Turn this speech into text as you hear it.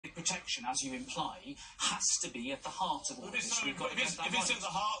protection, as you imply, has to be at the heart of all of this. If it's at the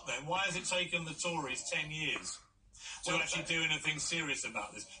heart, then why has it taken the Tories 10 years to actually do anything serious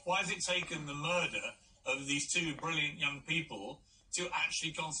about this? Why has it taken the murder of these two brilliant young people to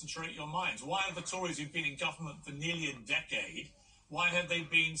actually concentrate your minds? Why have the Tories, who've been in government for nearly a decade, why have they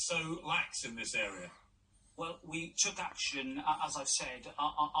been so lax in this area? Well, we took action, as I've said,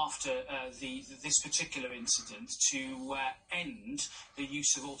 after this particular incident to end the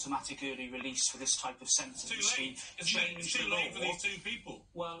use of automatic early release for this type of sentence. It's too late. It's too late for these two people.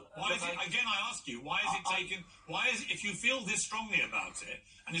 Well, again, I ask you, why is it taken? If you feel this strongly about it,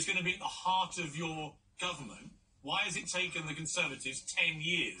 and it's going to be at the heart of your government, why has it taken the Conservatives 10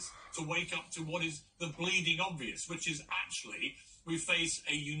 years to wake up to what is the bleeding obvious, which is actually we face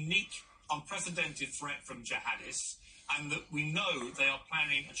a unique, unprecedented threat from jihadists, and that we know they are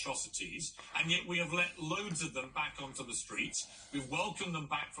planning atrocities, and yet we have let loads of them back onto the streets. We've welcomed them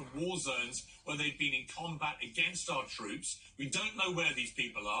back from war zones where they've been in combat against our troops. We don't know where these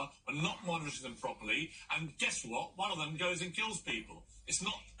people are. We're not monitoring them properly. And guess what? One of them goes and kills people. It's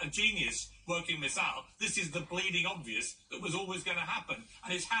not a genius working this out. This is the bleeding obvious that was always going to happen.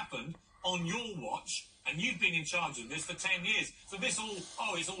 And it's happened on your watch. And you've been in charge of this for 10 years. So this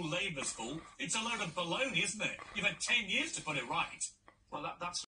it's all Labour's fault. It's a load of baloney, isn't it? You've had 10 years to put it right. Well, that's